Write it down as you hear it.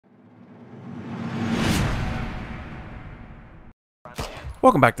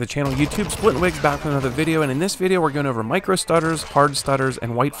Welcome back to the channel, YouTube. Splitting Wigs back with another video, and in this video we're going over micro stutters, hard stutters,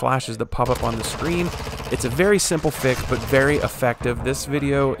 and white flashes that pop up on the screen. It's a very simple fix, but very effective. This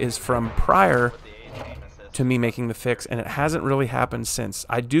video is from prior to me making the fix, and it hasn't really happened since.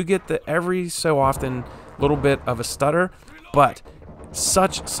 I do get the every so often little bit of a stutter, but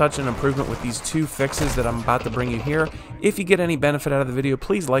such an improvement with these two fixes that I'm about to bring you here. If you get any benefit out of the video,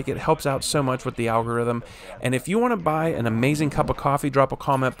 please like it. It helps out so much with the algorithm. And if you want to buy an amazing cup of coffee, drop a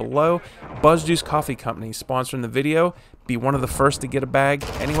comment below. Buzz Juice Coffee Company sponsoring the video. Be one of the first to get a bag.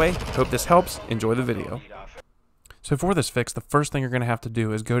 Anyway, hope this helps. Enjoy the video. So for this fix, the first thing you're going to have to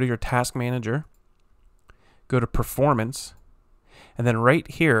do is go to your task manager, go to performance, and then right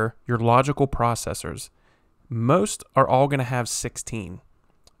here, your logical processors. Most are all going to have 16,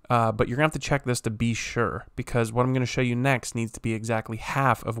 but you're going to have to check this to be sure, because what I'm going to show you next needs to be exactly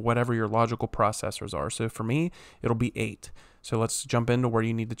half of whatever your logical processors are. So for me, it'll be 8. So let's jump into where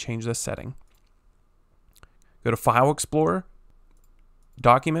you need to change this setting. Go to File Explorer,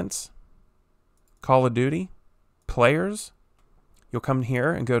 Documents, Call of Duty, Players. You'll come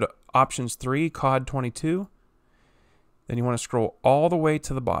here and go to Options 3, COD 22. Then you want to scroll all the way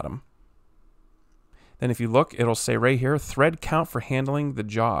to the bottom. Then if you look, it'll say right here, thread count for handling the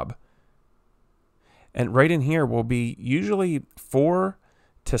job. And right in here will be usually 4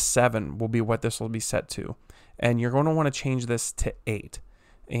 to 7 will be what this will be set to. And you're going to want to change this to 8.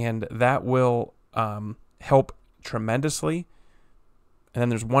 And that will help tremendously. And then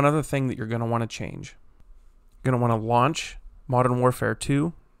there's one other thing that you're going to want to change. You're going to want to launch Modern Warfare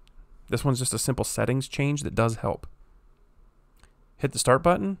 2. This one's just a simple settings change that does help. Hit the start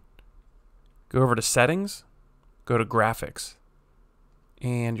button. Go over to settings, go to graphics,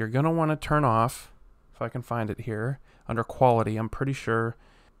 and you're going to want to turn off, if I can find it here, under quality, I'm pretty sure,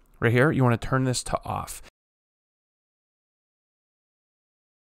 right here, you want to turn this to off.